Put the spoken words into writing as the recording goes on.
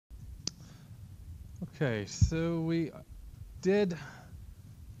Okay, so we did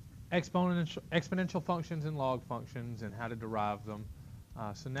exponential functions and log functions and how to derive them.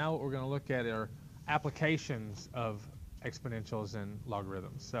 So now what we're going to look at are applications of exponentials and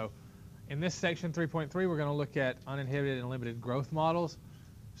logarithms. So in this section 3.3, we're going to look at uninhibited and limited growth models.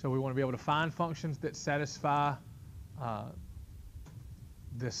 So we want to be able to find functions that satisfy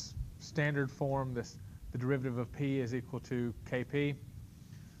this standard form, the derivative of p is equal to kp,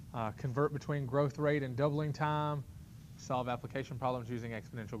 convert between growth rate and doubling time, solve application problems using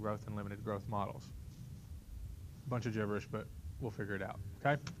exponential growth and limited growth models. A bunch of gibberish, but we'll figure it out,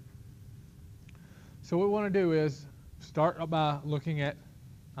 okay? So what we want to do is start by looking at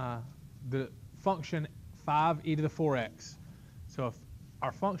the function 5e to the 4x. So if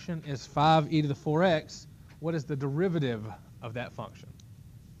our function is 5e to the 4x, what is the derivative of that function?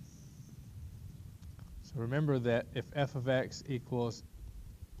 So remember that if f of x equals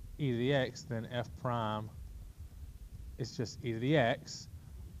e to the x, then f prime is just e to the x,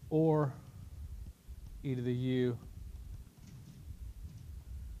 or e to the u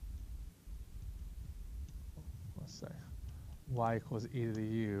let's say y equals e to the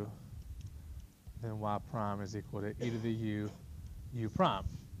u, then y prime is equal to e to the u prime.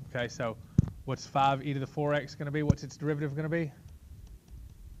 Okay, so what's 5e to the 4x going to be? What's its derivative going to be?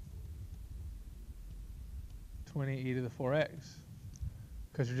 20e to the 4x.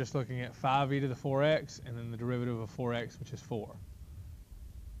 Because you're just looking at 5e to the 4x and then the derivative of 4x, which is 4.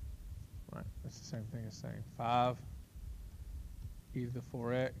 Right, that's the same thing as saying 5e to the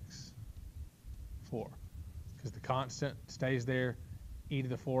 4x, 4. Because the constant stays there, e to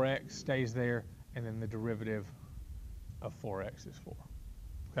the 4x stays there, and then the derivative of 4x is 4.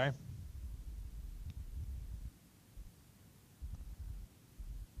 Okay?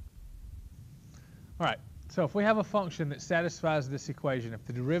 All right. So if we have a function that satisfies this equation, if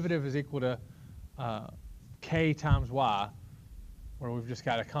the derivative is equal to k times y, where we've just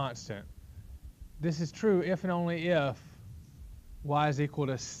got a constant, this is true if and only if y is equal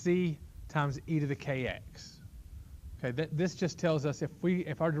to c times e to the kx. Okay, this just tells us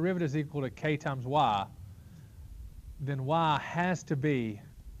if our derivative is equal to k times y, then y has to be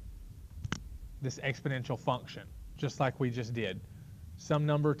this exponential function, just like we just did. Some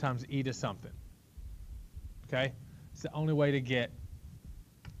number times e to something. Okay? It's the only way to get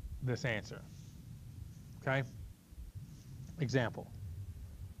this answer. Okay? Example.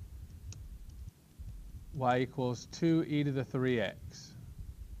 Y equals 2e to the 3x.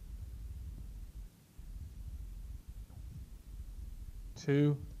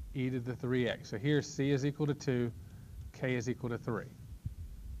 2e to the 3x. So here c is equal to 2, k is equal to 3.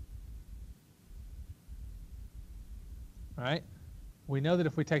 All right? We know that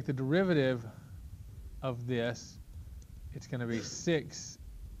if we take the derivative of this, it's going to be 6e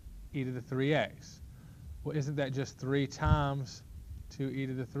to the 3x. Well, isn't that just 3 times 2e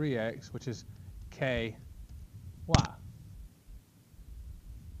to the 3x, which is ky?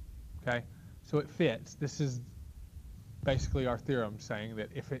 Okay, so it fits. This is basically our theorem saying that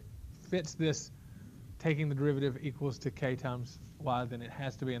if it fits this, taking the derivative equals to k times y, then it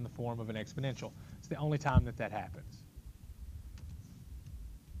has to be in the form of an exponential. It's the only time that that happens.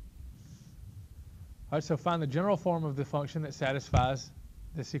 All right, so find the general form of the function that satisfies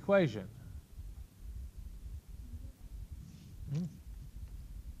this equation.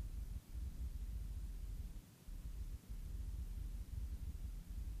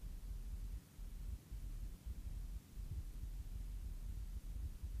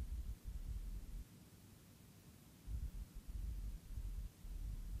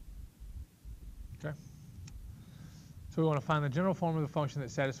 Okay. So we want to find the general form of the function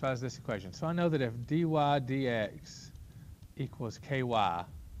that satisfies this equation. So I know that if dy dx equals ky,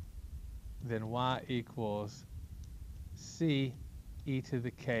 then y equals c e to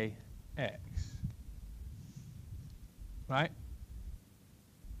the kx. Right?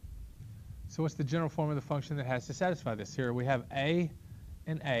 So what's the general form of the function that has to satisfy this? Here we have a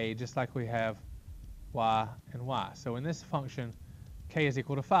and a, just like we have y and y. So in this function, k is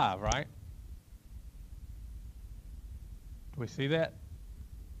equal to 5, right? Do we see that?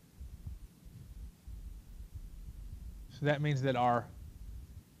 So that means that our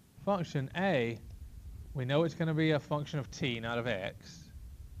function a, we know it's going to be a function of t, not of x.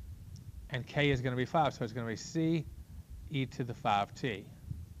 And k is going to be 5, so it's going to be c e to the 5t.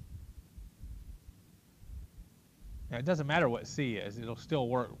 Now, it doesn't matter what c is. It'll still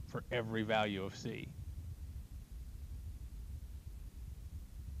work for every value of c.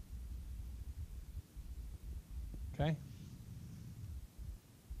 Okay?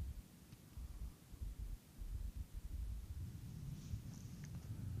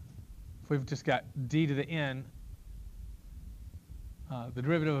 we've just got d to the n, the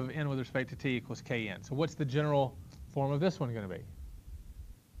derivative of n with respect to t equals kn. So what's the general form of this one going to be?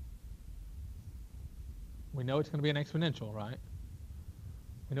 We know it's going to be an exponential, right?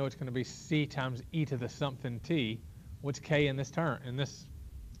 We know it's going to be c times e to the something t. What's k in this term, in this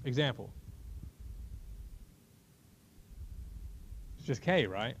example? It's just k,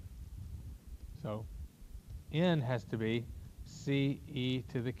 right? So n has to be c e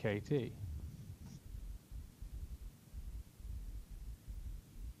to the kt.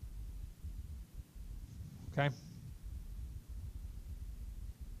 Okay?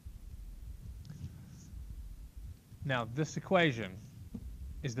 Now, this equation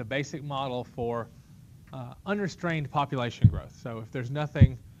is the basic model for unrestrained population growth. So if there's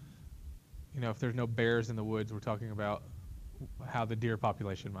nothing, if there's no bears in the woods, we're talking about how the deer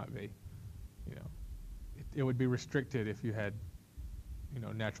population might be. It would be restricted if you had,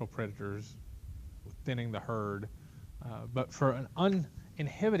 natural predators thinning the herd. But for an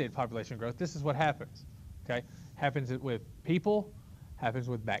uninhibited population growth, this is what happens. Okay, happens with people, happens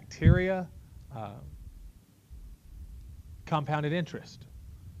with bacteria. Compounded interest.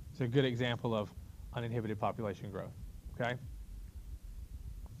 It's a good example of uninhibited population growth. Okay?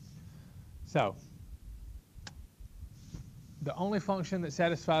 So, the only function that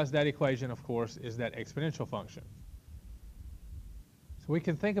satisfies that equation, of course, is that exponential function. So we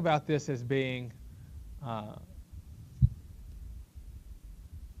can think about this as being our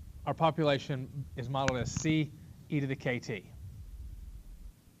population is modeled as c e to the kt.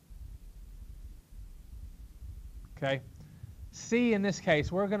 Okay? C in this case,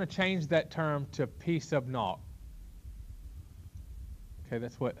 we're going to change that term to p sub naught. Okay,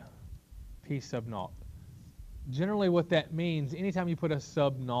 that's what p sub naught. Generally what that means, anytime you put a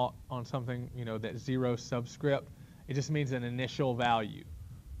sub naught on something, that zero subscript, it just means an initial value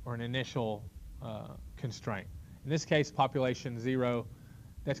or an initial constraint. In this case, population 0,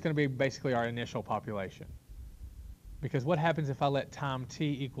 that's going to be basically our initial population. Because what happens if I let time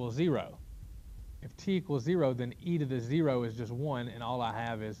t equal 0? If t equals 0, then e to the 0 is just 1, and all I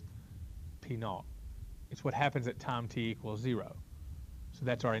have is p naught. It's what happens at time t equals 0. So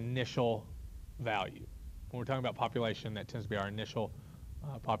that's our initial value. When we're talking about population, that tends to be our initial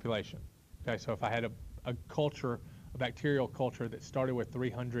population. Okay, so if I had a culture, a bacterial culture that started with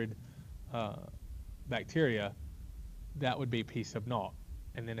 300 bacteria, that would be p sub naught.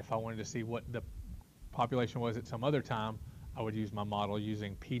 And then if I wanted to see what the population was at some other time, I would use my model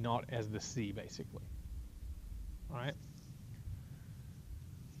using p naught as the c, basically. All right?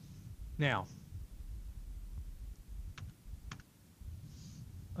 Now,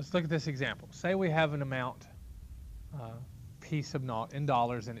 let's look at this example. Say we have an amount, p sub naught, in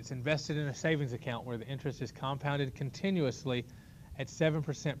dollars, and it's invested in a savings account where the interest is compounded continuously at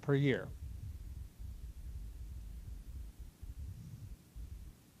 7% per year.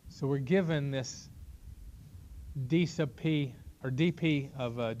 So we're given this d sub p, or dp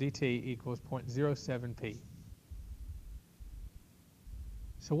of dt equals 0.07p.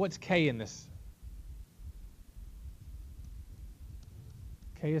 So what's k in this?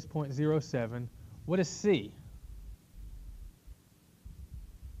 K is 0.07. What is c?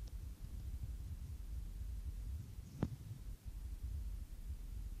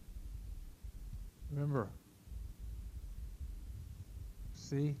 Remember,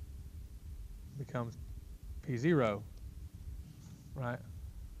 c becomes P0, right?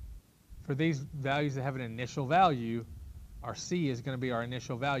 For these values that have an initial value, our C is going to be our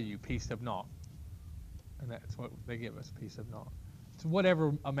initial value, P sub naught. And that's what they give us, P sub naught. It's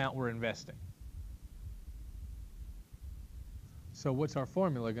whatever amount we're investing. So what's our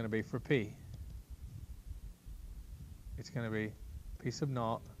formula going to be for P? It's going to be P sub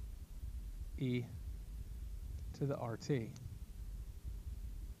naught E to the RT.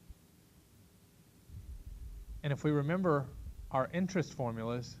 And if we remember our interest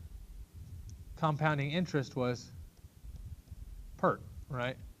formulas, compounding interest was PERT,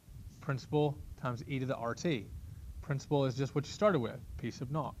 right? Principal times e to the RT. Principal is just what you started with, P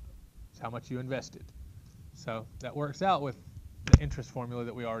sub naught. It's how much you invested. So that works out with the interest formula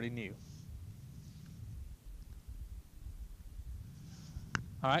that we already knew.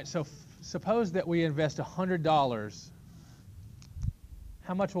 All right, so suppose that we invest $100.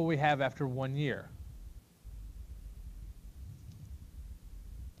 How much will we have after 1 year?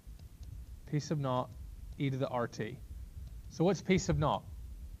 P sub naught e to the RT. So what's P sub naught?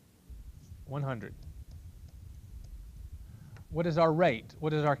 100. What is our rate?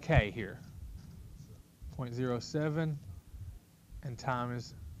 What is our K here? 0.07, and time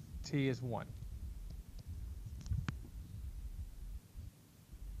is T is 1.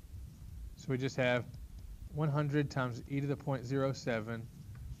 So we just have 100 times e to the 0.07,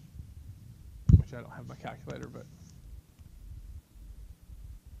 which I don't have my calculator, but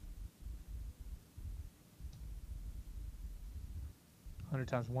 100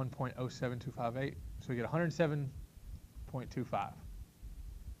 times 1.07258, so we get 107.25.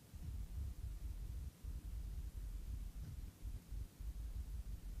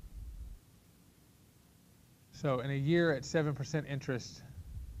 So in a year at 7% interest,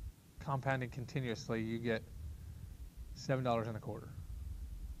 compounding continuously, you get $7.25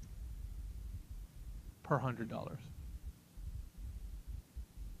 per $100.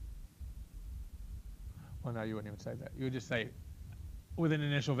 Well, no, you wouldn't even say that. You would just say, with an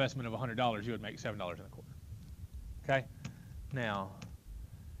initial investment of $100, you would make $7.25. Okay? Now,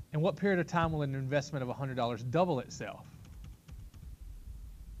 in what period of time will an investment of $100 double itself?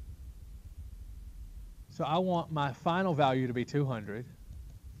 So I want my final value to be 200.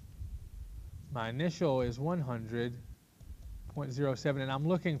 My initial is 100.07, and I'm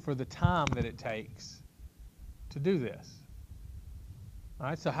looking for the time that it takes to do this. All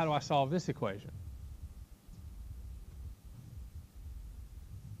right, so how do I solve this equation?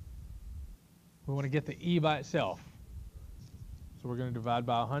 We want to get the e by itself. So we're going to divide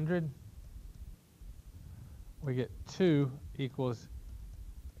by 100. We get 2 equals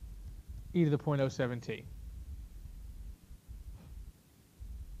e to the 0.07t.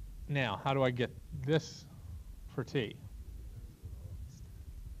 Now, how do I get this for t?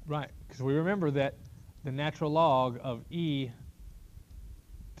 Right, because we remember that the natural log of e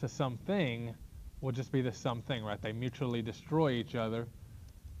to something will just be the something, right? They mutually destroy each other.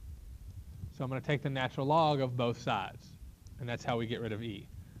 So I'm going to take the natural log of both sides, and that's how we get rid of e.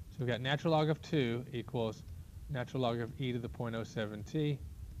 So we've got natural log of 2 equals natural log of e to the 0.07t.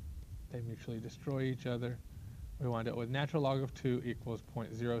 They mutually destroy each other. We wind up with natural log of 2 equals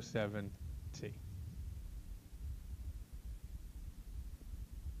 0.07t.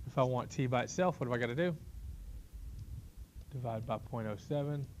 If I want t by itself, what do I got to do? Divide by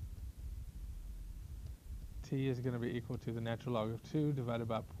 0.07. T is going to be equal to the natural log of 2 divided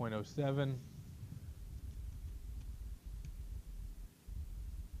by 0.07.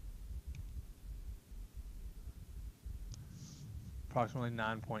 Approximately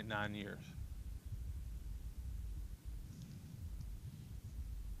 9.9 years.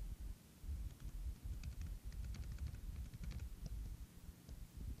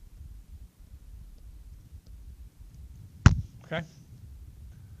 Okay?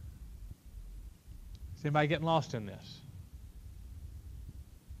 Is anybody getting lost in this?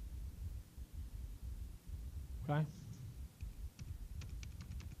 Okay?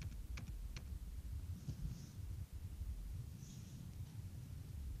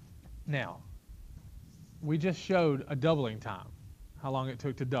 Now, we just showed a doubling time, how long it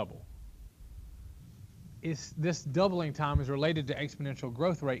took to double. This doubling time is related to exponential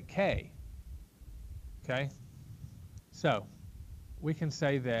growth rate k. Okay? So, we can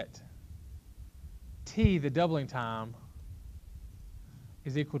say that t, the doubling time,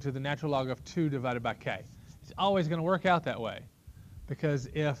 is equal to the natural log of 2 divided by k. It's always going to work out that way, because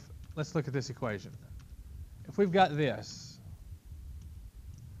let's look at this equation. If we've got this,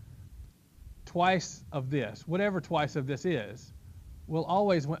 twice of this, whatever twice of this is, we'll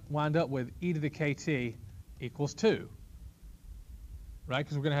always wind up with e to the kt equals 2, right?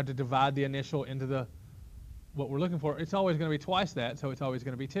 Because we're going to have to divide the initial into what we're looking for. It's always going to be twice that, so it's always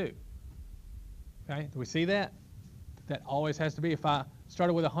going to be 2. Okay, do we see that? That always has to be. If I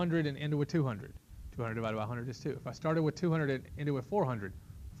started with 100 and ended with 200, 200 divided by 100 is 2. If I started with 200 and ended with 400,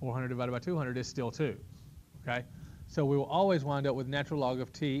 400 divided by 200 is still 2. Okay, so we will always wind up with natural log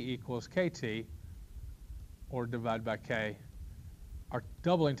of t equals kt, or divided by k. Our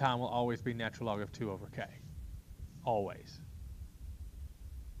doubling time will always be natural log of 2 over k. Always.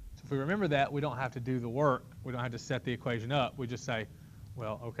 So if we remember that, we don't have to do the work. We don't have to set the equation up. We just say,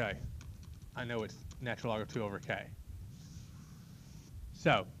 well, okay, I know it's natural log of 2 over k.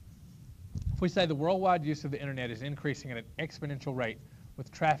 So if we say the worldwide use of the internet is increasing at an exponential rate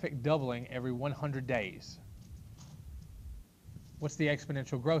with traffic doubling every 100 days, what's the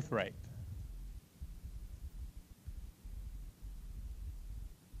exponential growth rate?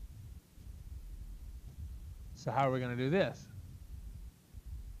 So how are we going to do this?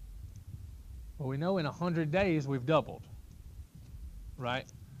 Well, we know in 100 days we've doubled, right?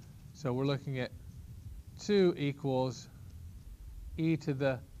 So we're looking at 2 equals e to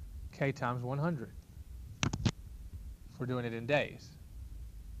the k times 100 if we're doing it in days.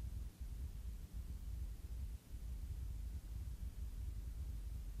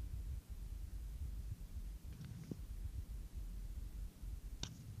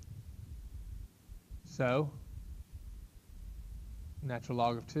 So natural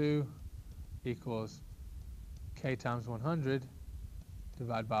log of 2 equals k times 100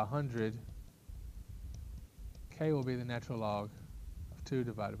 divided by 100. K will be the natural log of 2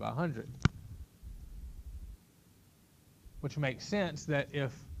 divided by 100. Which makes sense that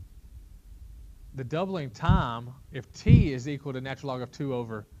if the doubling time, if t is equal to natural log of 2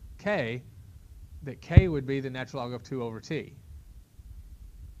 over k, that k would be the natural log of 2 over t.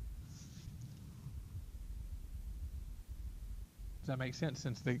 Does that make sense?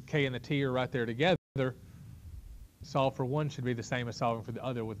 Since the k and the t are right there together, solve for one should be the same as solving for the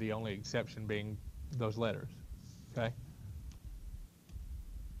other, with the only exception being those letters. Okay?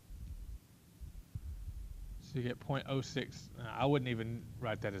 So you get 0.06. I wouldn't even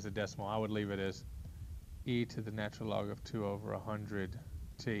write that as a decimal. I would leave it as e to the natural log of 2 over 100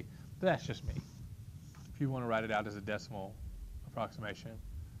 t. But that's just me. If you want to write it out as a decimal approximation,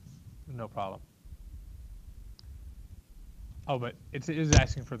 no problem. Oh, but it is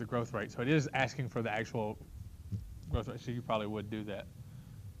asking for the growth rate. So it is asking for the actual growth rate. So you probably would do that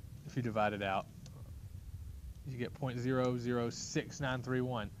if you divide it out. You get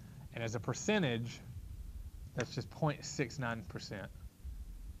 0.006931. And as a percentage, that's just 0.69%. I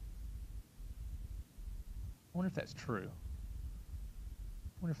wonder if that's true.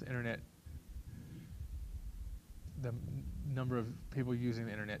 I wonder if the internet, the number of people using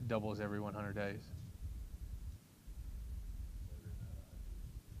the internet doubles every 100 days.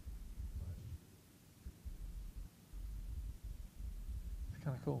 It's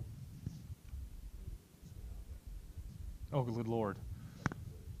kind of cool. Oh, good Lord.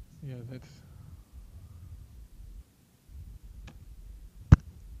 Yeah, that's...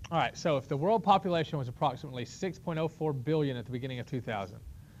 All right, so if the world population was approximately 6.04 billion at the beginning of 2000,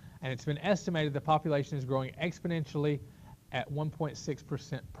 and it's been estimated the population is growing exponentially at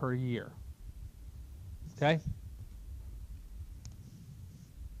 1.6% per year, okay?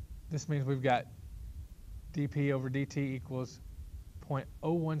 This means we've got dp over dt equals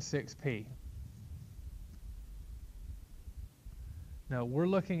 0.016p. Now, we're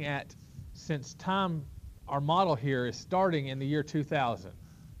looking at, since time, our model here is starting in the year 2000.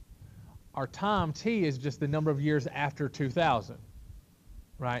 Our time t is just the number of years after 2000,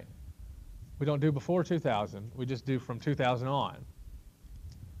 right? We don't do before 2000. We just do from 2000 on.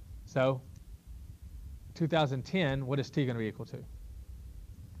 So 2010, what is t going to be equal to?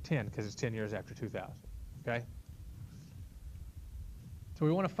 10, because it's 10 years after 2000, okay? So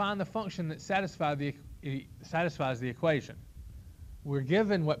we want to find the function that satisfies the equation. We're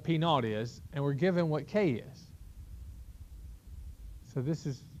given what p naught is, and we're given what k is. So this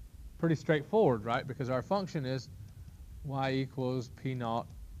is pretty straightforward, right? Because our function is y equals p naught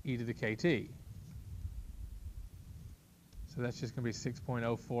e to the kt. So that's just going to be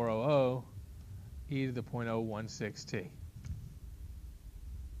 6.0400 e to the 0.016t.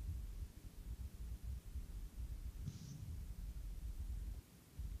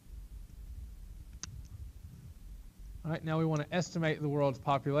 All right, now we want to estimate the world's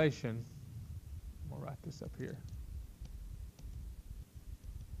population. We'll write this up here.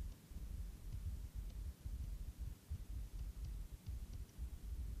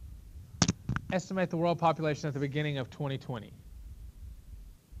 Estimate the world population at the beginning of 2020.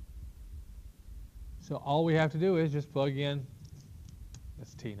 So all we have to do is just plug in,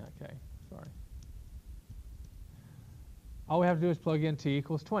 that's t, not k, sorry. All we have to do is plug in t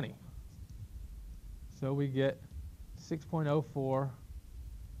equals 20. So we get 6.04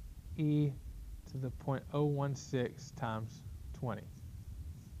 e to the 0.016 times 20.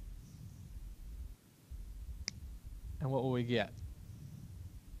 And what will we get?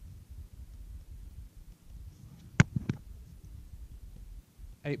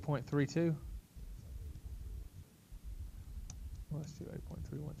 $8.32. Well, let's do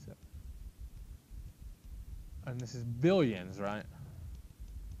 8.317. And this is billions, right?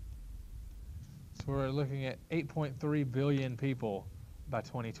 So we're looking at 8.3 billion people by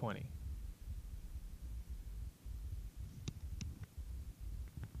 2020.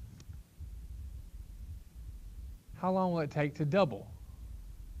 How long will it take to double?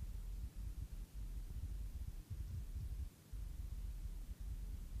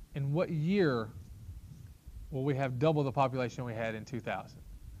 In what year will we have double the population we had in 2000?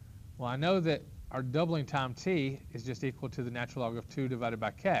 Well, I know that our doubling time t is just equal to the natural log of 2 divided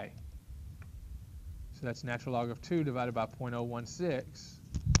by k. So that's natural log of 2 divided by 0.016,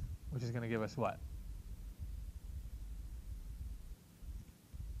 which is going to give us what?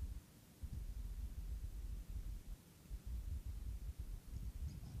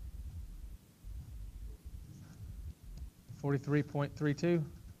 $43.32.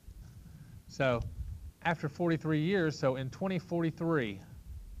 So after 43 years, so in 2043,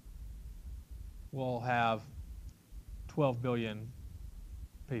 we'll have 12 billion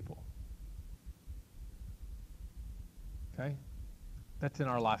people. Okay? That's in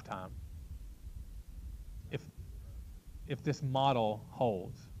our lifetime. If this model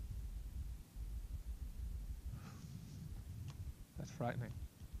holds. That's frightening.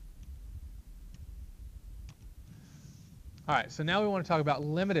 All right, so now we want to talk about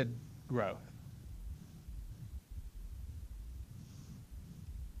limited growth.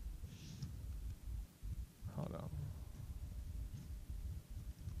 Hold on.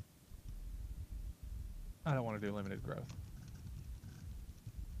 I don't want to do limited growth.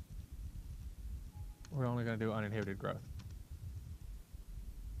 We're only going to do uninhibited growth.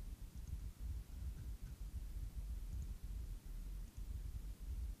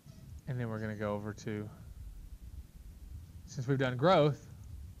 And then we're going to go over to, since we've done growth,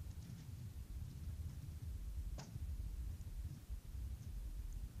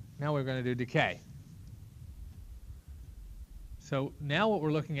 now we're going to do decay. So now what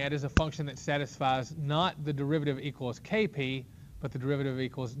we're looking at is a function that satisfies not the derivative equals kp, but the derivative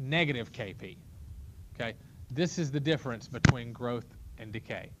equals negative kp. Okay? This is the difference between growth and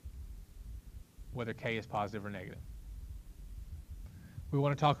decay, whether k is positive or negative. We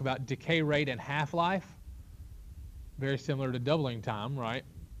want to talk about decay rate and half-life, very similar to doubling time, right?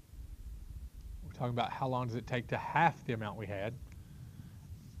 We're talking about how long does it take to half the amount we had,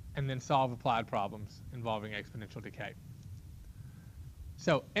 and then solve applied problems involving exponential decay.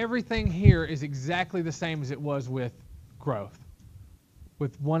 So everything here is exactly the same as it was with growth,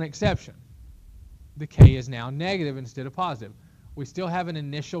 with one exception. The k is now negative instead of positive. We still have an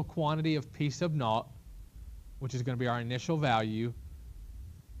initial quantity of p sub naught, which is going to be our initial value.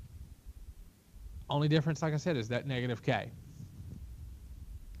 Only difference, like I said, is that negative k.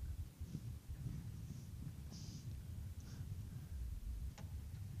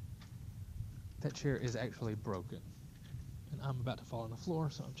 That chair is actually broken. And I'm about to fall on the floor,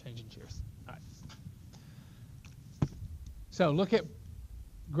 so I'm changing chairs. All right. So look at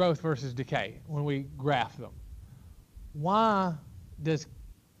growth versus decay when we graph them. Why does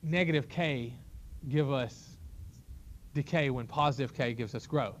negative k give us decay when positive k gives us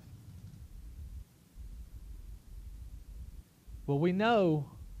growth? Well, we know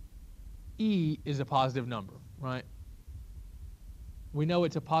E is a positive number, right? We know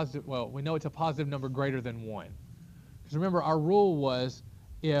it's a positive, well, we know it's a positive number greater than 1. Because remember, our rule was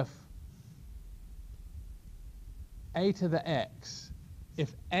if a to the x,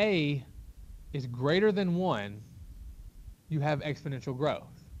 if a is greater than 1, you have exponential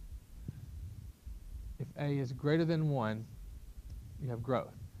growth. If a is greater than 1, you have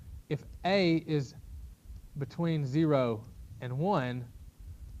growth. If a is between 0 and 1,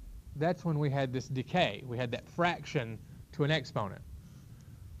 that's when we had this decay. We had that fraction to an exponent.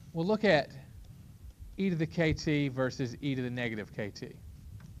 We'll look at e to the kt versus e to the negative kt.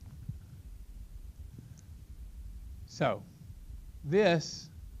 So this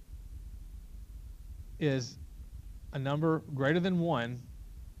is a number greater than 1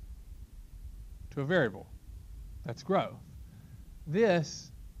 to a variable. That's growth.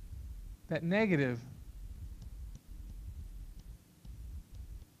 This, that negative,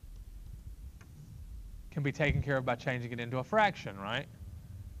 can be taken care of by changing it into a fraction, right?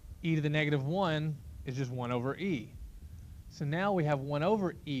 E to the negative 1 is just 1 over e. So now we have 1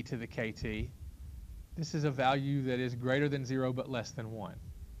 over e to the kt. This is a value that is greater than 0 but less than 1.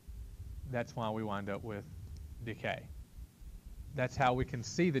 That's why we wind up with decay. That's how we can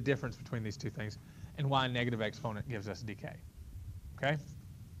see the difference between these two things and why a negative exponent gives us decay. Okay?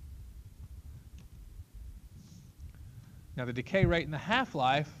 Now the decay rate and the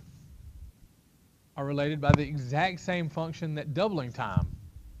half-life are related by the exact same function that doubling time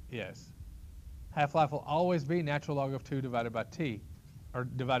is. Half-life will always be natural log of 2 divided by t, or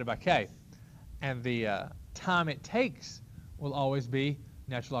divided by k. And the time it takes will always be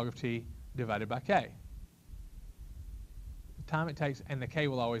natural log of t divided by k. The time it takes, and the k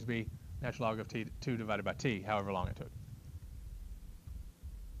will always be natural log of 2 divided by t, however long it took.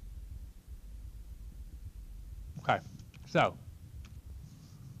 Okay, so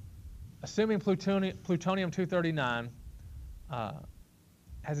assuming plutonium-239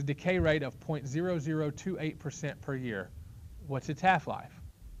 has a decay rate of 0.0028% per year, what's its half-life?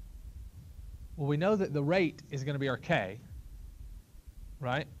 Well, we know that the rate is going to be our k,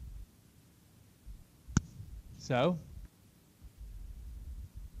 right? So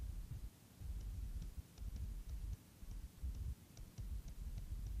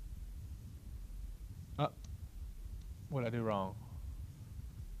what did I do wrong?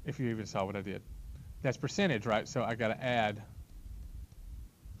 If you even saw what I did. That's percentage, right? So I got to add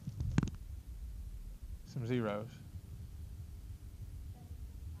some zeros.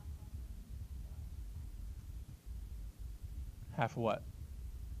 Half of what?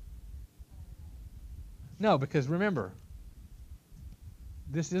 No, because remember,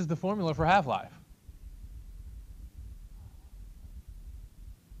 this is the formula for half-life.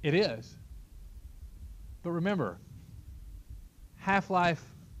 It is. But remember, half-life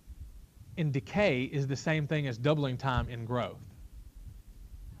in decay is the same thing as doubling time in growth.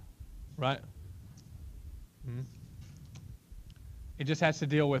 Right? Mm-hmm. It just has to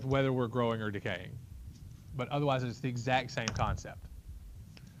deal with whether we're growing or decaying. But otherwise, it's the exact same concept.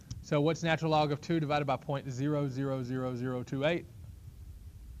 So what's natural log of 2 divided by 0.000028?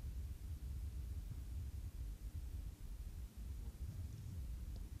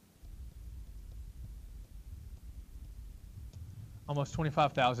 Almost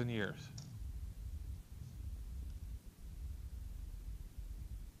 25,000 years.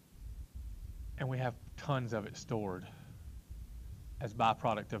 And we have tons of it stored as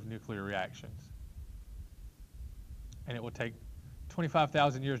byproduct of nuclear reactions. And it will take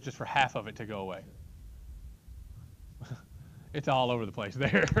 25,000 years just for half of it to go away. It's all over the place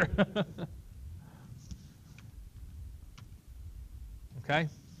there. Okay?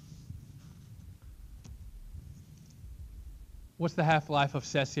 What's the half-life of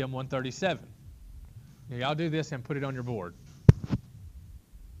cesium-137? Now, y'all do this and put it on your board.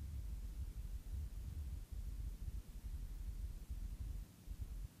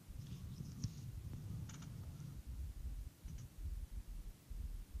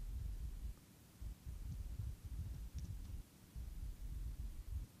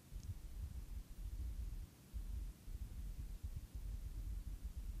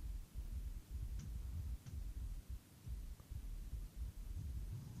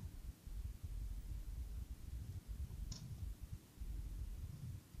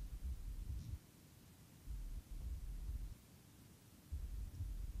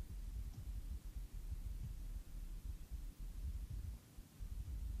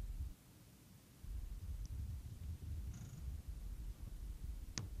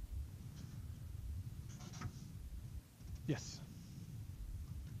 Yes.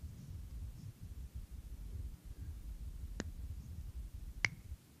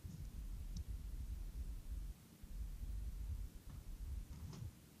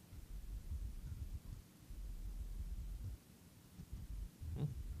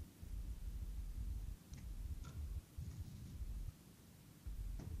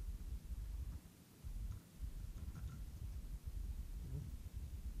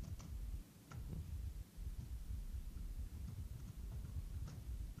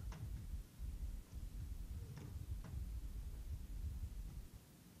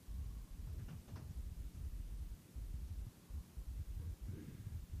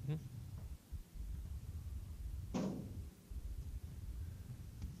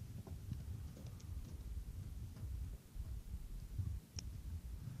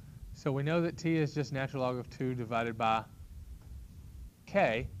 So we know that T is just natural log of 2 divided by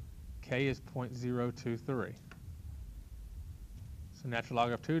K. K is 0.023. So natural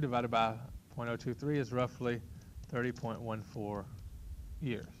log of 2 divided by 0.023 is roughly 30.14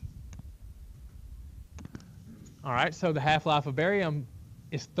 years. All right, so the half-life of barium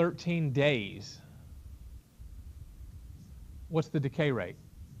is 13 days. What's the decay rate?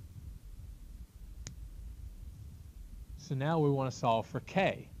 So now we want to solve for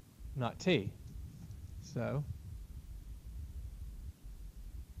K, not T. So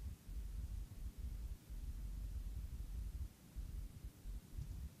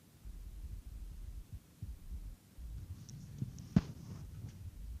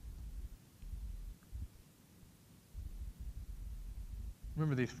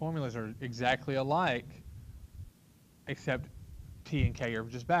remember, these formulas are exactly alike, except T and K are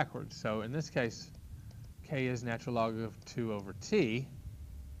just backwards. So in this case, K is natural log of 2 over T,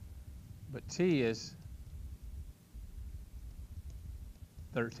 but T is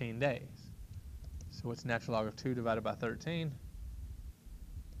 13 days. So what's natural log of 2 divided by 13?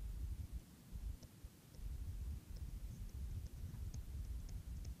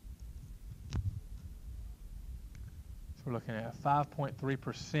 So we're looking at a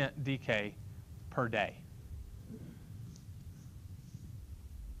 5.3% decay per day.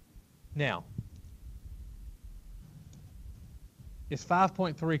 Now, is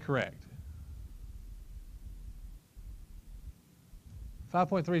 5.3 correct?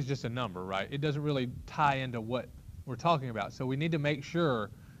 5.3 is just a number, right? It doesn't really tie into what we're talking about. So we need to make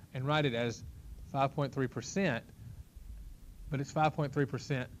sure and write it as 5.3%, but it's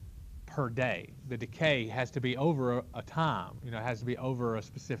 5.3% per day. The decay has to be over a time. It has to be over a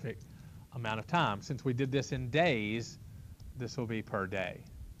specific amount of time. Since we did this in days, this will be per day.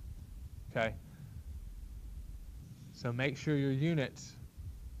 Okay? So make sure your units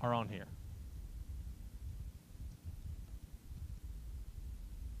are on here.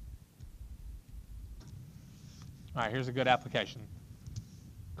 All right, here's a good application.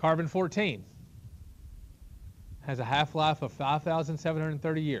 Carbon-14 has a half-life of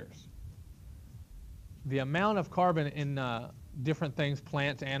 5,730 years. The amount of carbon in different things,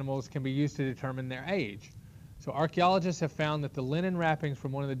 plants, animals, can be used to determine their age. So archaeologists have found that the linen wrappings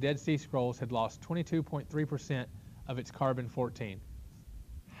from one of the Dead Sea Scrolls had lost 22.3% of its carbon-14.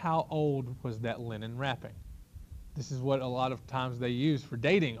 How old was that linen wrapping? This is what a lot of times they use for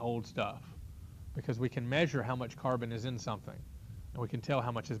dating old stuff, because we can measure how much carbon is in something, and we can tell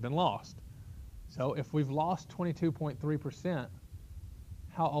how much has been lost. So if we've lost 22.3%,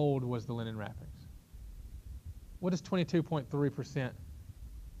 how old was the linen wrappings? What does 22.3%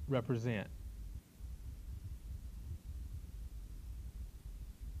 represent?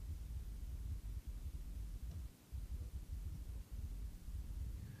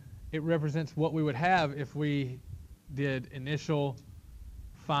 It represents what we would have if we did initial,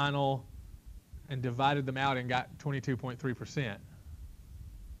 final, and divided them out and got 22.3%.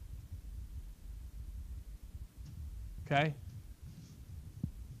 Okay?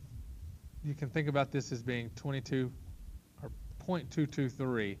 You can think about this as being 22 or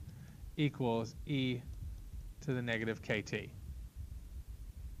 0.223 equals e to the negative kt.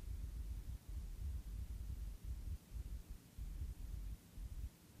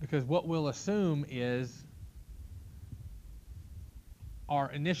 Because what we'll assume is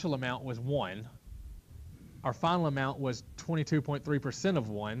our initial amount was 1. Our final amount was 22.3% of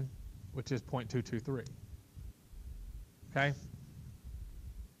 1, which is 0.223. Okay?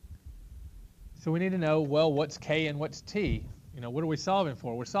 So we need to know, well, what's K and what's T? What are we solving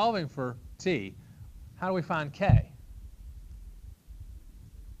for? We're solving for T. How do we find K?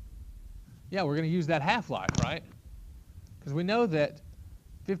 Yeah, we're going to use that half-life, right? Because we know that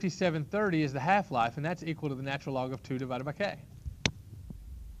 5730 is the half-life, and that's equal to the natural log of 2 divided by K.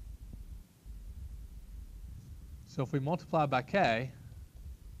 So if we multiply by K,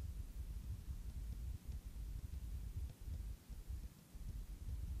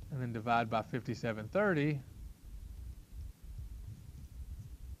 and then divide by 5730,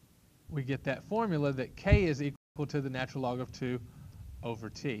 we get that formula that K is equal to the natural log of 2 over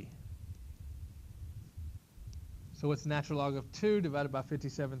T. So what's the natural log of 2 divided by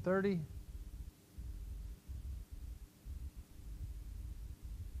 5730?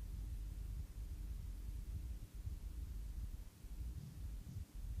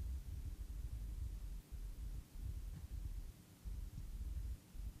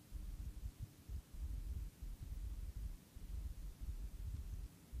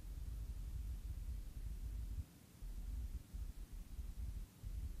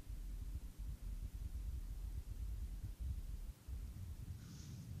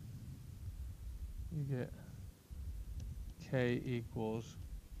 You get K equals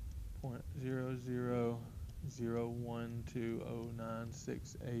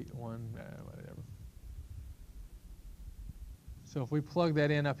 0.0001209681, whatever. So if we plug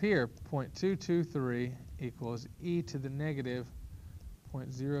that in up here, 0.223 equals e to the negative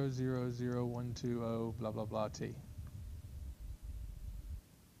 0.000120 blah, blah, blah t.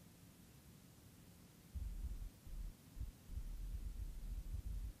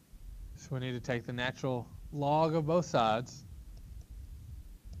 So we need to take the natural log of both sides.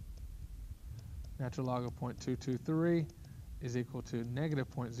 Natural log of 0.223 is equal to negative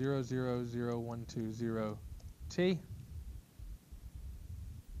 0.000120 t.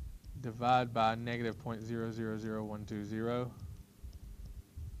 Divide by negative 0.000120.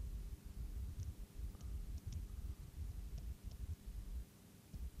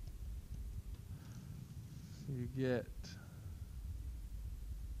 So you get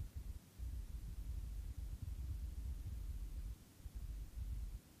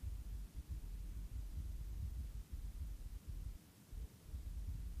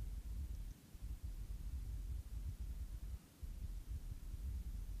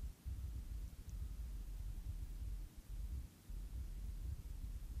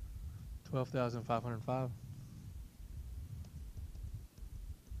 12,505.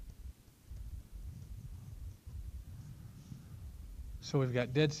 So we've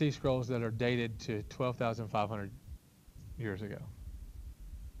got Dead Sea Scrolls that are dated to 12,500 years ago.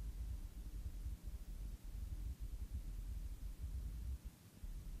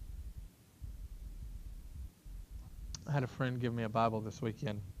 I had a friend give me a Bible this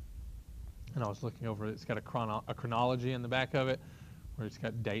weekend, And I was looking over it. It's got a chronology in the back of it, where it's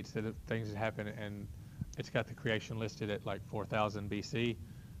got dates that things that happened, and it's got the creation listed at like 4000 BC,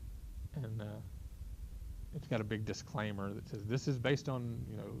 and it's got a big disclaimer that says this is based on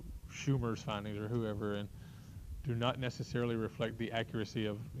Schumer's findings or whoever, and do not necessarily reflect the accuracy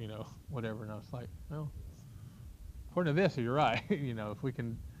of whatever. And I was like, well, according to this, you're right. If we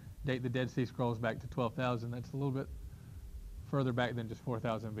can date the Dead Sea Scrolls back to 12,000, that's a little bit further back than just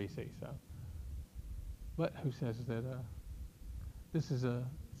 4000 BC. So, but who says that this is a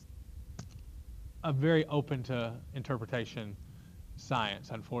very open to interpretation science?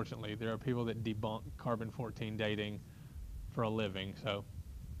 Unfortunately, there are people that debunk carbon-14 dating for a living. So,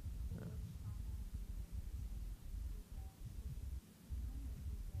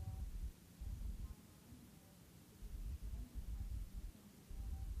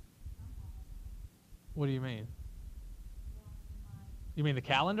 what do you mean? You mean the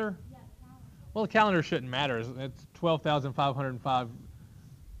calendar? Yeah, the calendar. Well, the calendar shouldn't matter. It's 12,505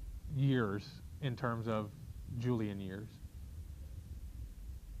 years in terms of Julian years.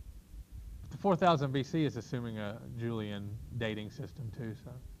 The 4000 BC is assuming a Julian dating system too,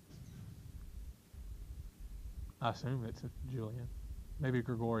 so I assume it's a Julian, maybe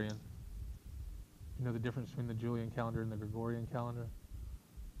Gregorian. You know the difference between the Julian calendar and the Gregorian calendar?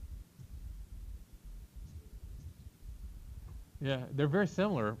 Yeah, they're very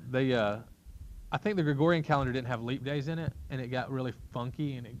similar. They, I think the Gregorian calendar didn't have leap days in it, and it got really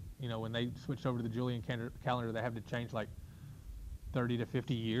funky. And it, when they switched over to the Julian calendar, they had to change like 30 to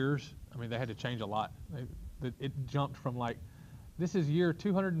 50 years. I mean, they had to change a lot. It jumped from like, this is year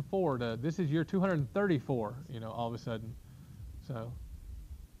 204 to this is year 234. All of a sudden. So,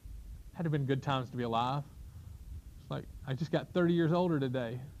 had to have been good times to be alive. It's like I just got 30 years older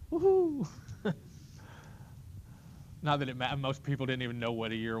today. Woohoo! Not that it matters. Most people didn't even know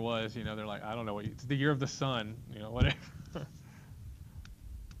what a year was. They're like, I don't know it's the year of the sun. Whatever.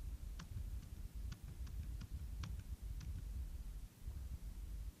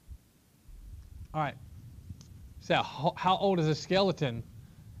 All right. So how old is a skeleton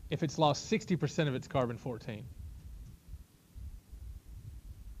if it's lost 60% of its carbon-14?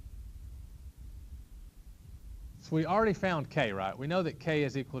 So we already found K, right? We know that K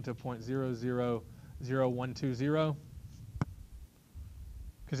is equal to 0.000120.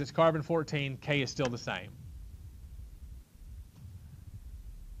 Because it's carbon-14, K is still the same.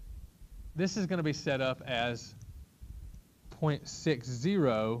 This is going to be set up as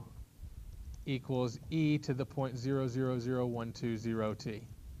 0.60 equals e to the 0.000120t.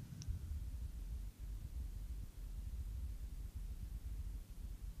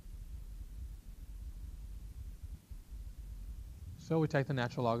 So we take the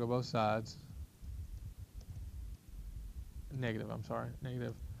natural log of both sides. Negative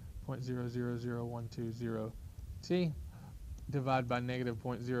 0.000120t divided by negative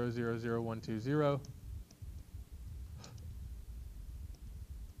 0.000120.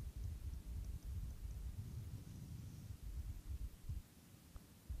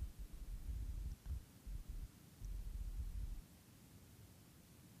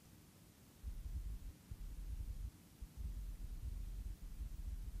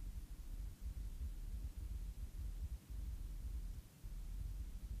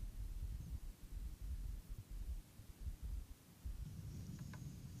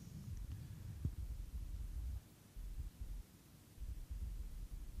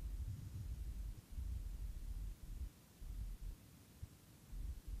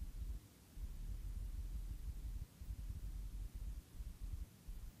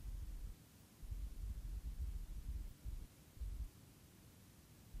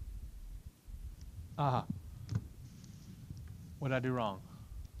 Aha. What did I do wrong?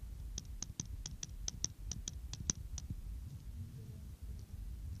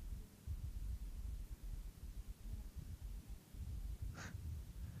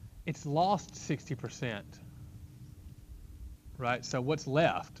 It's lost 60%, right? So what's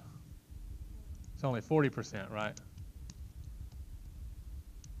left? It's only 40%, right?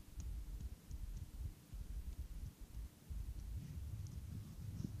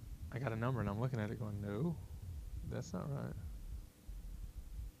 I got a number and I'm looking at it going, no, that's not right.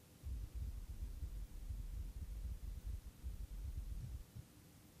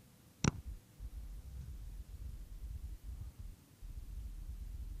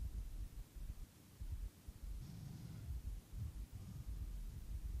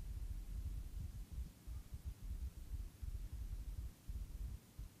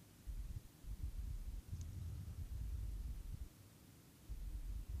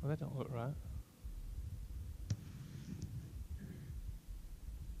 Well, that don't look right.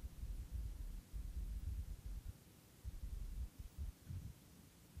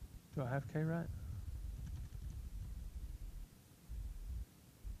 Do I have K right?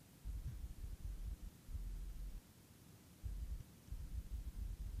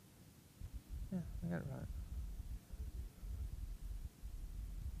 Yeah, I got it right.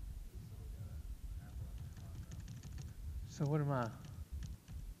 So what am I?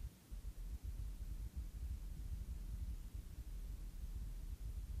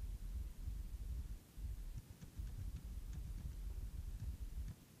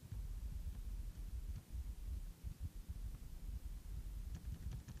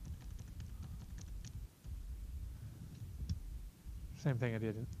 Same thing I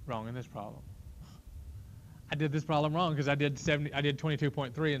did wrong in this problem. I did this problem wrong because I did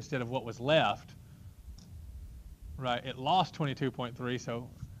 22.3 instead of what was left. Right, it lost 22.3, so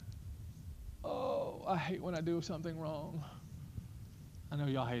oh, I hate when I do something wrong. I know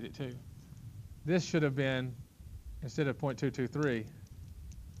y'all hate it too. This should have been, instead of 0.223,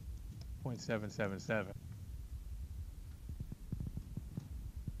 0.777.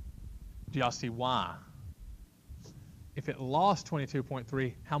 Do y'all see why? If it lost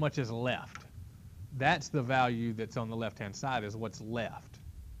 22.3, how much is left? That's the value that's on the left-hand side, is what's left.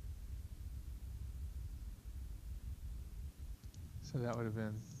 So that would have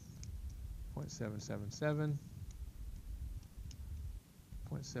been 0.777,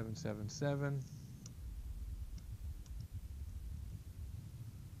 0.777.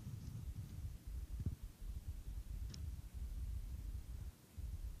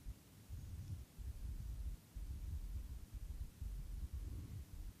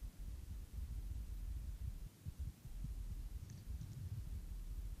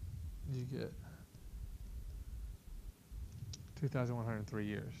 You get 2,103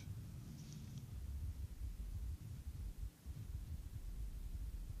 years.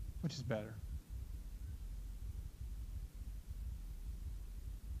 Which is better.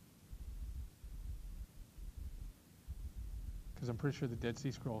 Because I'm pretty sure the Dead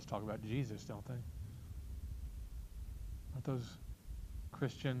Sea Scrolls talk about Jesus, don't they? Aren't those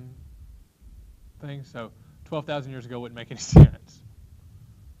Christian things? So 12,000 years ago wouldn't make any sense.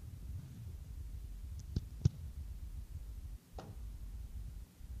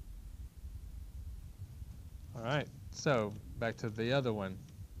 All right, so back to the other one.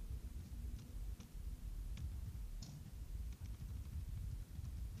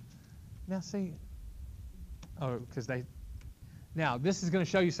 Now see, oh, because now this is going to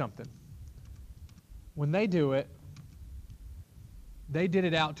show you something. When they do it, they did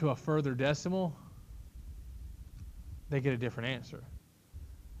it out to a further decimal, they get a different answer.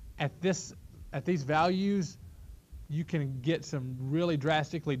 At these values, you can get some really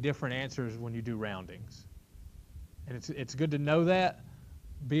drastically different answers when you do roundings. And it's good to know that.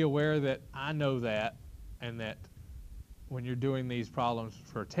 Be aware that I know that, and that when you're doing these problems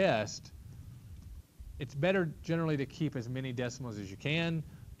for a test, it's better generally to keep as many decimals as you can,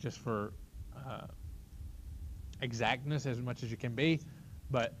 just for exactness as much as you can be.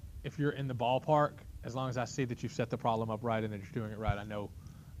 But if you're in the ballpark, as long as I see that you've set the problem up right and that you're doing it right, I know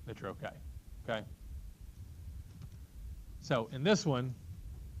that you're okay. Okay? So in this one,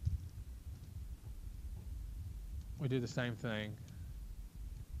 we do the same thing.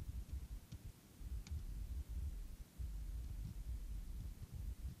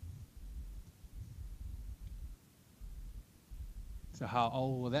 So how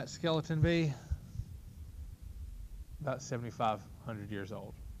old will that skeleton be? About 7,500 years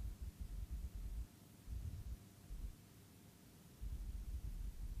old.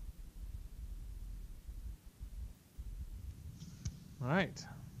 All right.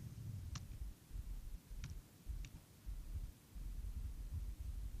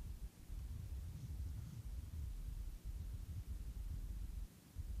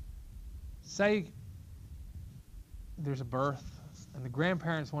 Say there's a birth and the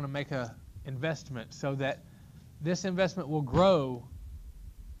grandparents want to make an investment so that this investment will grow,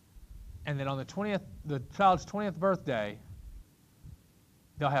 and then on the child's 20th birthday,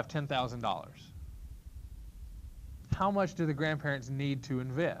 they'll have $10,000. How much do the grandparents need to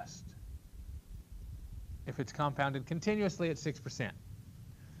invest if it's compounded continuously at 6%?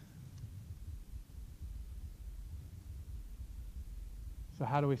 So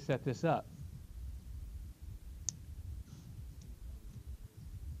how do we set this up?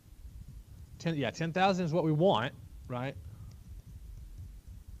 Yeah, 10,000 is what we want, right?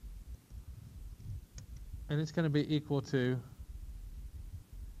 And it's going to be equal to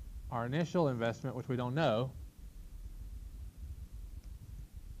our initial investment, which we don't know,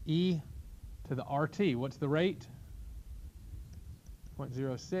 e to the RT. What's the rate?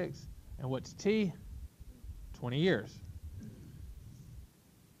 0.06. And what's t? 20 years.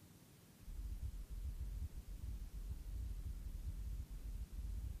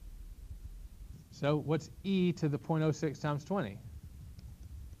 So what's e to the 0.06 times 20?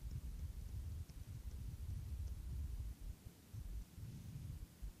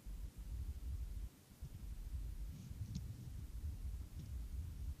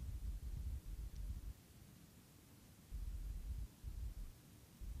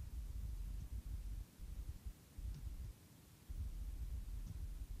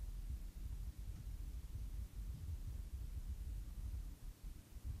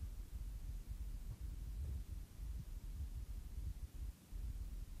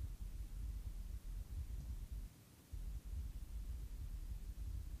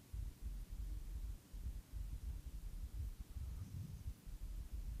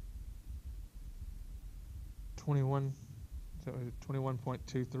 So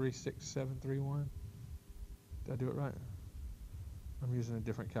 21.236731. Did I do it right? I'm using a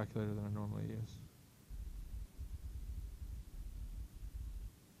different calculator than I normally use.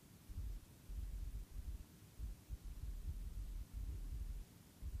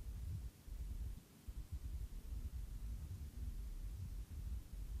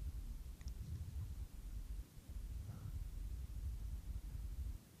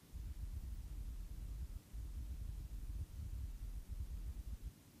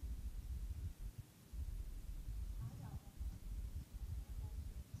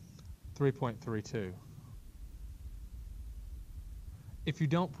 .32. If you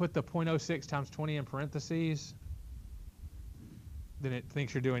don't put the 0.06 times 20 in parentheses, then it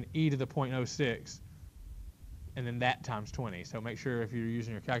thinks you're doing e to the 0.06 and then that times 20. So make sure if you're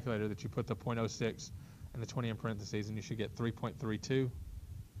using your calculator that you put the 0.06 and the 20 in parentheses, and you should get 3.32.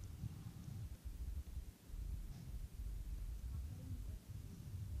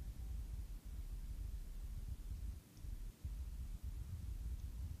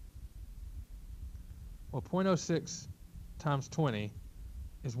 Well, 0.06 times 20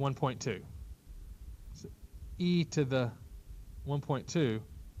 is 1.2. So e to the 1.2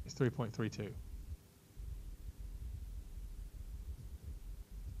 is 3.32.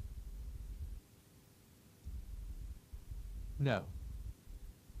 No.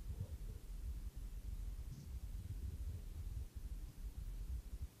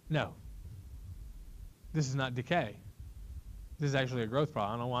 No. This is not decay. This is actually a growth problem.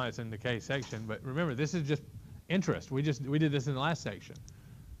 I don't know why it's in the decay section, but remember, this is just interest. We did this in the last section,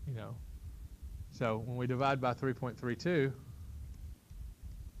 you know. So when we divide by 3.32,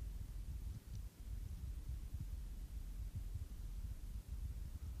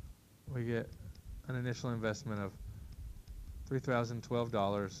 we get an initial investment of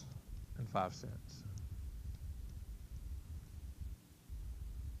 $3,012.05.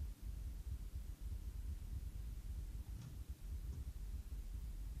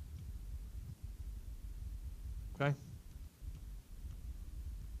 Okay.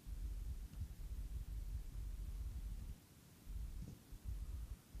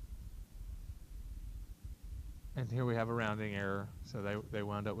 And here we have a rounding error, so they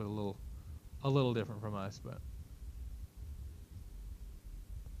wound up with a little different from us, but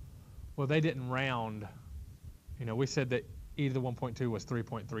well, they didn't round. You know, we said that e to the 1.2 was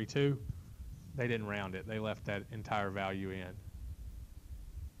 3.32. They didn't round it. They left that entire value in.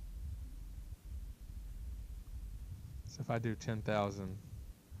 So if I do 10,000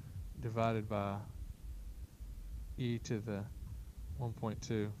 divided by e to the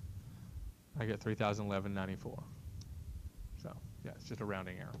 1.2, I get 3,011.94. So yeah, it's just a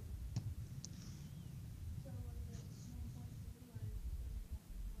rounding error.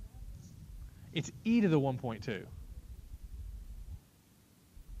 It's e to the 1.2.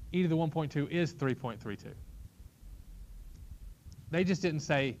 E to the 1.2 is 3.32. They just didn't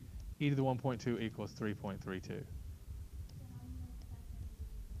say e to the 1.2 equals 3.32.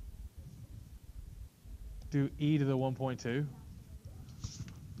 Do e to the 1.2?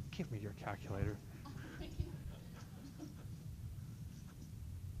 Give me your calculator.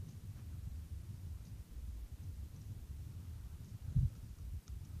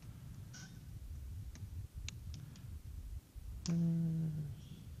 Hmm.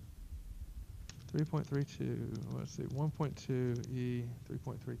 3.32. Let's see. 1.2 e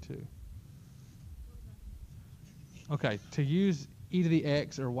 3.32. Okay. To use e to the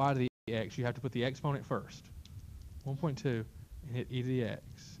x or y to the x, you have to put the exponent first. 1.2 and hit e to the x.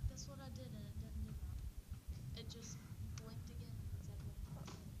 That's what I did, and it didn't do that. It just blinked again and said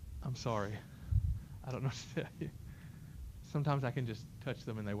 1.2. I'm sorry. I don't know what to tell you. Sometimes I can just touch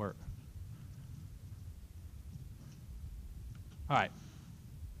them and they work. All right.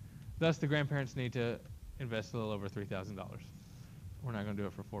 Thus, the grandparents need to invest a little over $3,000. We're not going to do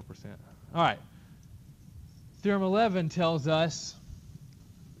it for 4%. All right. Theorem 11 tells us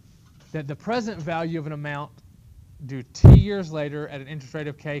that the present value of an amount due t years later at an interest rate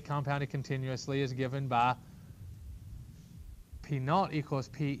of k compounded continuously is given by p naught equals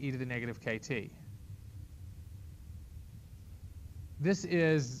p e to the negative kt. This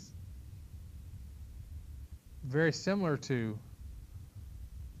is very similar to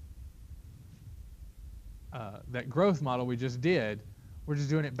that growth model we just did. We're just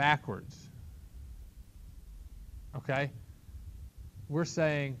doing it backwards. Okay? We're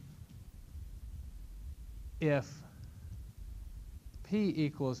saying if p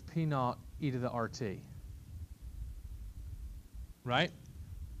equals p naught e to the RT, right?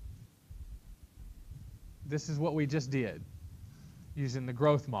 This is what we just did using the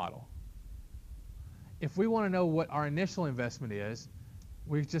growth model. If we want to know what our initial investment is,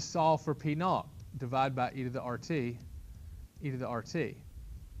 we just solve for p naught, divide by e to the RT, e to the RT.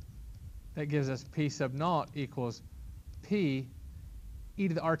 That gives us p sub naught equals p, e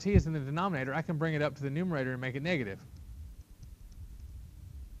to the RT is in the denominator. I can bring it up to the numerator and make it negative.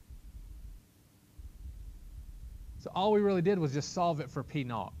 So all we really did was just solve it for p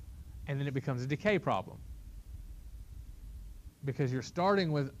naught, and then it becomes a decay problem. Because you're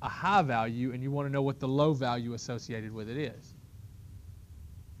starting with a high value and you want to know what the low value associated with it is.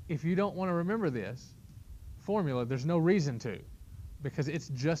 If you don't want to remember this formula, there's no reason to, because it's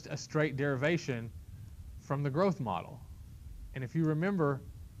just a straight derivation from the growth model. And if you remember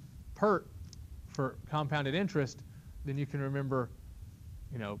PERT for compounded interest, then you can remember,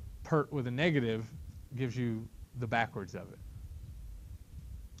 PERT with a negative gives you the backwards of it.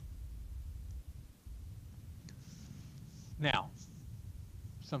 Now,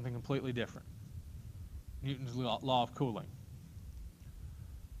 something completely different. Newton's law of cooling.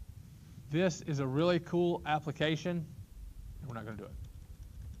 This is a really cool application, and we're not going to do it.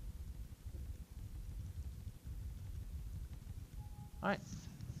 All right.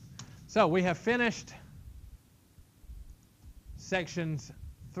 So we have finished sections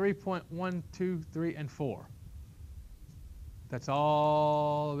 3.1, 2, 3, and 4. That's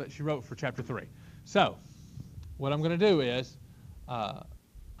all that she wrote for chapter 3. So what I'm going to do is I'm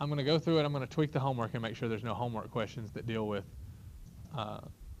going to go through it. I'm going to tweak the homework and make sure there's no homework questions that deal with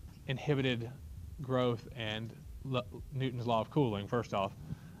inhibited growth and Newton's law of cooling, first off.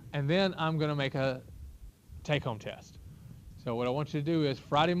 And then I'm going to make a take-home test. So what I want you to do is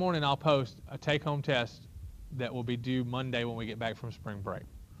Friday morning I'll post a take-home test that will be due Monday when we get back from spring break.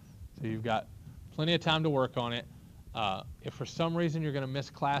 So you've got plenty of time to work on it. If for some reason you're going to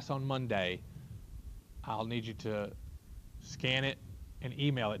miss class on Monday, I'll need you to scan it and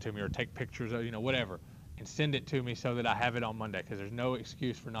email it to me, or take pictures of, whatever, and send it to me so that I have it on Monday, because there's no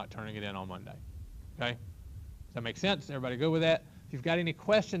excuse for not turning it in on Monday. Okay? Does that make sense? Everybody good with that? If you've got any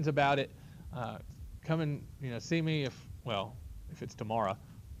questions about it, come and see me. If it's tomorrow,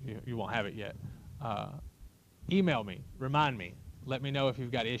 you won't have it yet. Email me, remind me, let me know if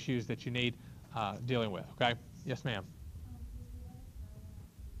you've got issues that you need dealing with. Okay? Yes, ma'am.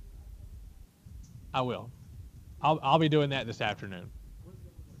 I will. I'll be doing that this afternoon.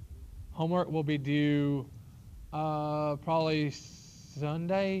 Homework will be due probably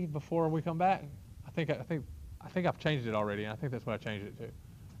Sunday before we come back. I think I've changed it already, and I think that's what I changed it to.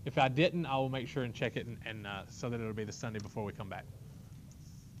 If I didn't, I will make sure and check it, and so that it'll be the Sunday before we come back.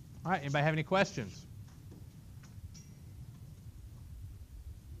 All right. Anybody have any questions?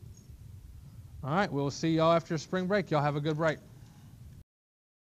 All right. We'll see y'all after spring break. Y'all have a good break.